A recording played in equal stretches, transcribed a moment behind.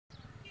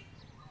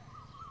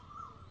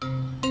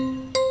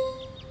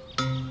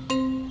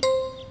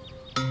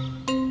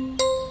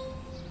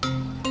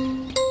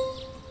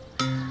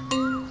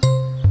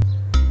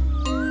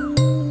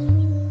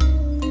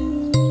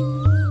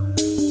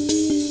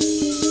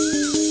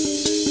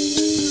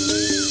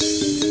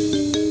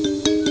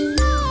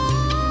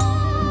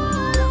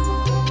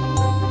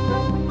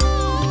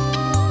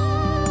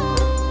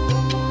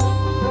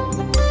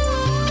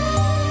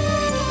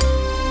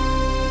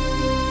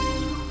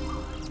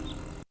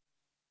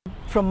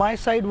from my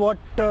side, what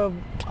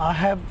I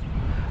have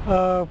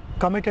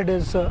committed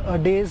is a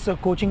day's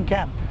coaching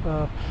camp.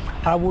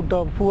 I would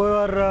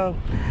whoever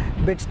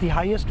bids the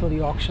highest for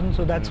the auction.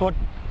 So that's what,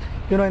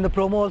 you know, in the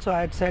promo also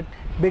I had said,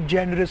 bid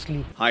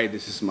generously. Hi,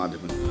 this is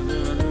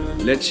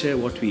Madhavan. Let's share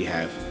what we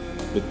have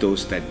with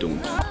those that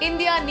don't.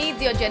 India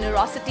needs your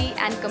generosity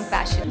and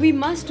compassion. We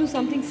must do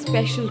something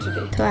special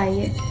today. तो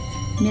आइए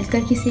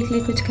मिलकर किसी के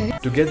लिए कुछ करें.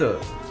 Together,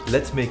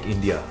 let's make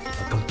India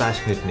a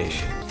compassionate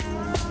nation.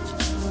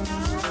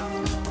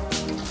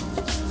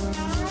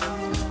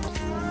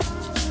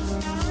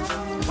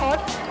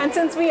 And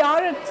since we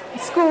are at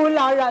school,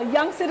 our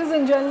young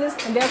citizen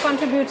journalists, and they are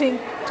contributing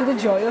to the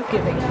joy of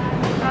giving.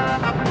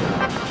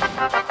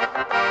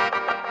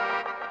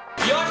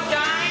 Your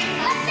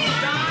time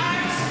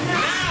starts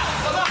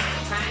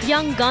now.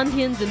 Young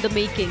Gandhians in the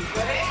making.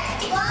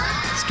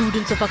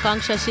 Students of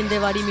Akanksha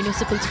Shindewadi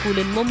Municipal School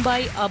in Mumbai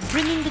are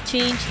bringing the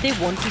change they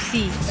want to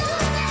see.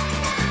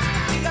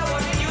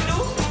 What did you do?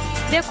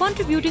 They are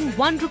contributing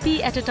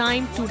 ₹1 at a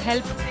time to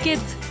help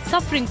kids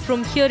suffering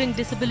from hearing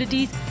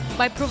disabilities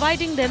by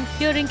providing them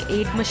hearing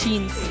aid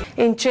machines.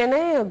 In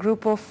Chennai, a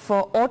group of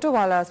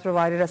autowalas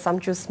provided a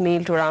sumptuous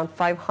meal to around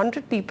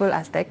 500 people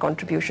as their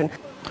contribution.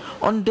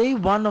 On day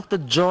one of the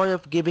Joy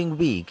of Giving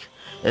week,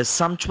 a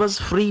sumptuous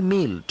free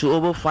meal to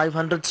over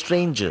 500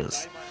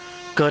 strangers,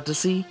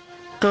 courtesy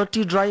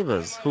 30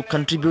 drivers who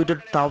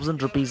contributed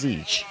 ₹1,000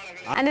 each.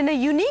 And in a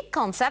unique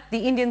concept, the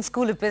Indian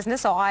School of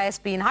Business, or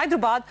ISB, in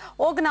Hyderabad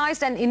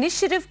organized an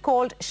initiative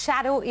called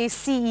Shadow a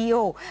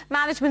CEO.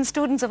 Management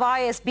students of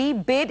ISB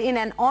bid in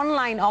an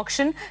online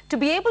auction to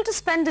be able to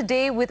spend a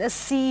day with a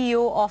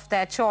CEO of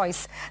their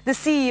choice. The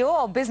CEO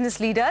or business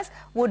leaders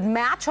would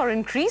match or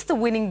increase the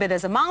winning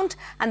bidder's amount,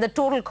 and the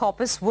total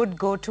corpus would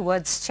go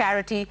towards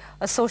charity,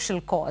 a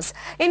social cause.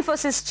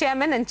 Infosys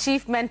chairman and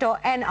chief mentor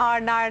N.R.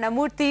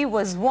 Narayanamurthy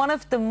was one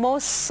of the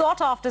most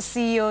sought-after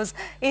CEOs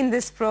in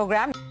this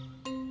program.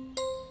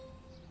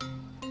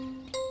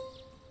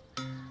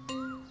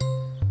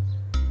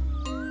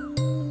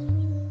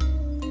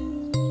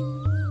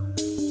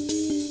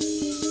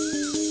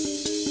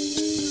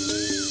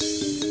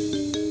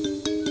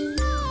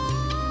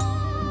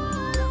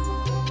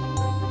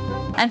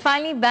 And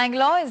finally,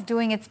 Bangalore is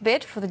doing its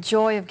bit for the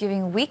Joy of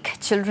Giving week.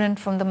 Children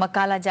from the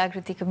Makala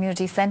Jagriti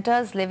community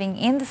centers living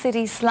in the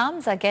city's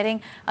slums are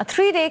getting a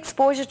 3-day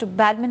exposure to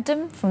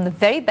badminton from the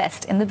very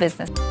best in the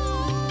business.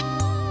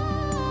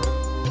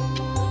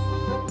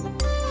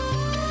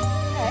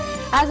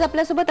 आज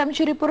आपल्यासोबत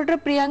आमची reporter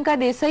Priyanka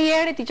Desai आहे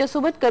आणि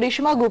तिच्यासोबत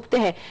करिश्मा गुप्ते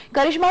आहे.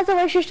 करिश्माचं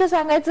वैशिष्ट्य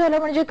सांगायचं झालं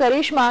म्हणजे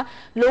करिश्मा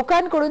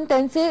लोकांकडून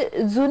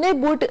त्यांचे जुने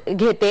बूट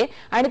घेते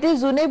आणि ते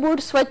जुने बूट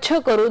स्वच्छ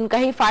करून,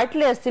 काही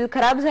फाटले असतील,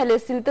 खराब झाले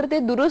असतील तर ते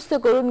दुरुस्त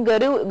करून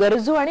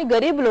गरजू आणि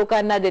गरीब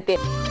लोकांना देते.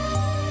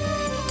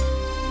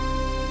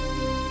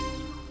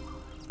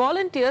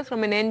 Volunteers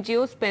from an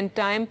NGO spent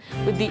time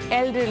with the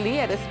elderly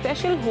at a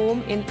special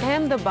home in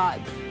Ahmedabad.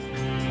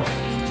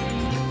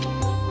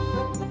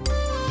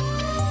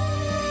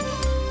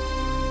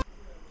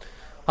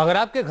 अगर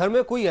आपके घर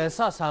में कोई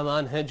ऐसा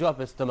सामान है जो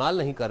आप इस्तेमाल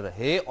नहीं कर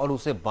रहे और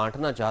उसे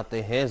बांटना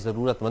चाहते हैं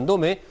जरूरतमंदों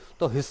में,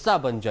 तो हिस्सा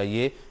बन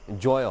जाइए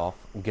जॉय ऑफ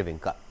गिविंग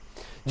का।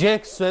 जो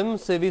एक स्वयं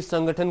सेवी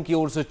संगठन की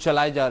ओर से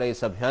चलाए जा रहे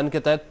इस अभियान के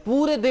तहत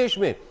पूरे देश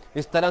में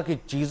इस तरह की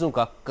चीजों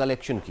का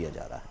कलेक्शन किया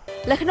जा रहा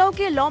है। लखनऊ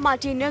के लॉ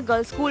मार्टिनियर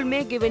गर्ल्स स्कूल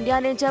में गिव इंडिया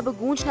ने जब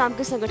गूंज नाम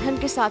के संगठन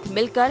के साथ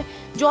मिलकर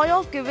जॉय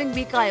ऑफ गिविंग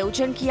वीक का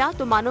आयोजन किया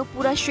तो मानो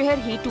पूरा शहर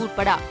ही टूट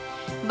पड़ा।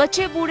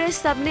 बच्चे बूढ़े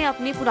सबने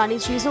अपनी पुरानी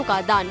चीजों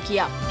का दान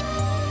किया।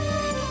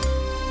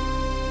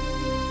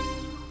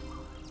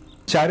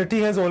 Charity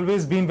has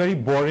always been very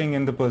boring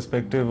in the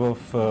perspective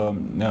of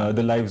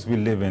the lives we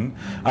live in.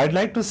 I'd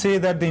like to say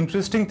that the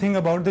interesting thing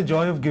about the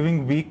Joy of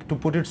Giving week, to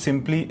put it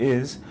simply,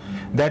 is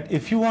that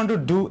if you want to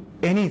do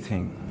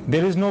anything,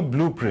 there is no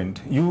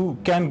blueprint. You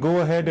can go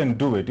ahead and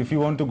do it. If you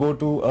want to go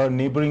to a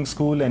neighboring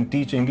school and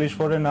teach English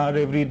for an hour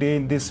every day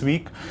this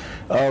week,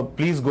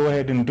 please go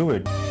ahead and do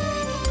it.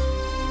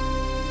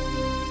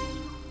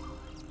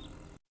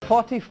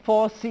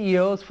 44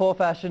 CEOs, 4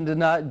 fashion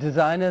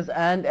designers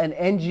and an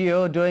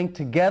NGO doing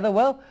together,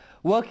 well,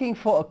 working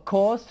for a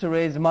cause to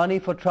raise money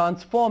for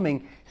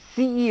transforming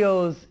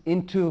CEOs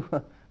into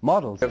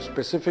models. We have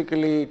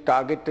specifically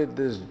targeted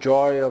this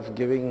Joy of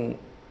Giving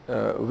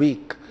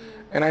week,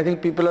 and I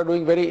think people are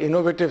doing very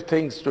innovative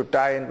things to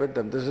tie in with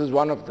them. This is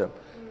one of them.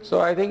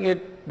 So I think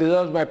it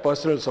deserves my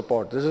personal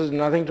support. This has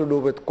nothing to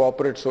do with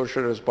corporate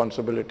social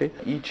responsibility.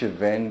 Each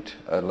event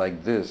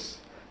like this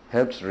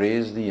helps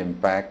raise the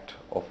impact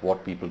of what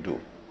people do.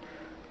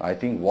 I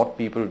think what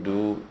people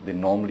do, they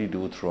normally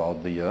do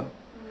throughout the year.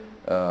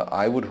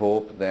 I would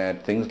hope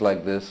that things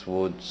like this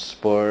would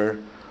spur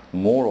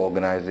more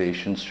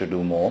organizations to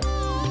do more.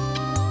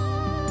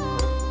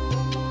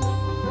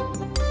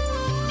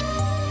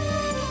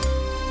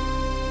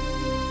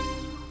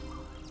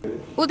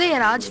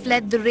 Udayaraj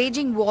fled the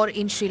raging war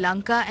in Sri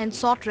Lanka and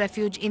sought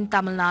refuge in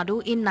Tamil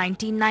Nadu in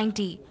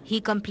 1990. He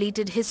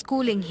completed his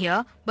schooling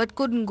here but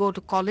couldn't go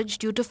to college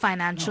due to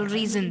financial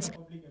reasons.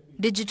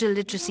 Digital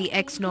literacy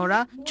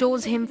ex-Nora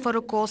chose him for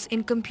a course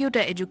in computer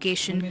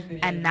education,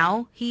 and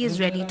now he is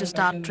ready to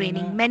start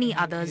training many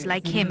others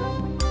like him.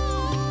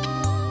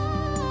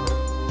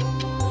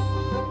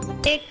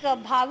 एक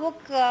भावुक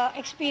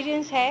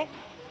experience है,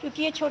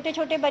 क्योंकि ये छोटे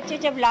छोटे बच्चे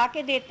जब ला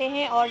के देते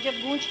हैं और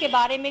जब गूंज के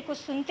बारे में कुछ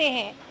सुनते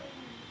हैं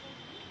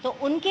तो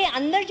उनके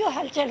अंदर जो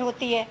हलचल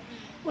होती है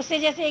उससे,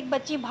 जैसे एक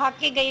बच्ची भाग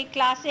के गई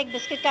क्लास से एक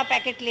बिस्किट का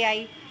पैकेट ले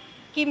आई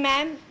कि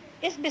मैम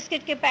इस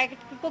बिस्किट के पैकेट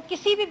को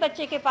किसी भी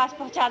बच्चे के पास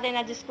पहुंचा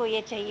देना जिसको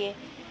ये चाहिए।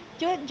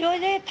 जो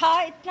ये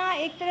था इतना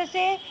एक तरह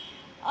से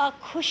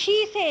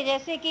खुशी से,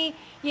 जैसे कि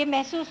ये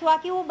महसूस हुआ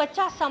कि वो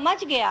बच्चा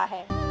समझ गया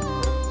है।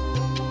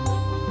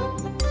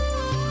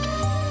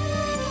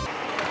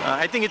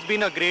 I think it's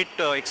been a great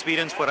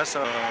experience for us.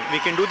 We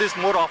can do this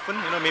more often,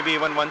 maybe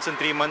even once in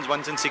 3 months,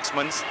 once in 6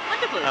 months.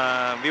 Wonderful.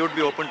 We would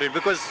be open to it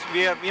because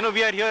we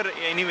are here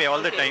anyway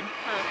all the time.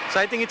 So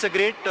I think it's a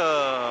great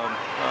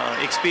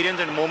experience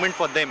and moment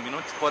for them,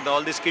 for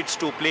all these kids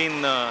to play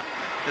in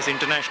this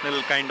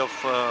international kind of,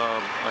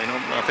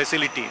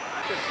 facility.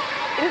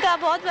 इनका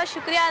बहुत बहुत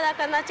शुक्रिया अदा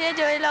करना चाहिए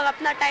जो ये लोग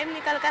अपना टाइम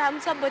निकाल कर हम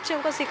सब बच्चों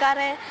को सिखा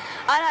रहे हैं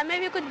और हमें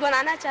भी कुछ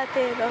बनाना चाहते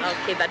हैं लोग।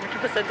 ओके, बैडमिंटन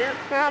पसंद है?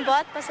 हाँ,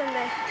 बहुत पसंद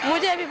है।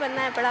 मुझे भी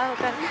बनना है बड़ा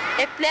होकर,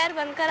 एक प्लेयर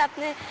बनकर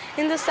अपने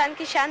हिंदुस्तान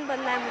की शान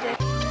बनना है मुझे।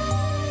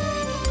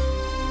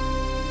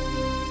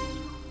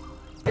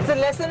 It's a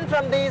lesson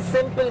from these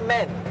simple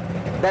men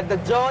that the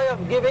joy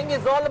of giving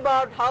is all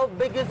about how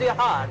big is your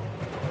heart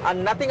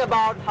and nothing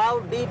about how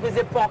deep is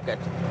your pocket.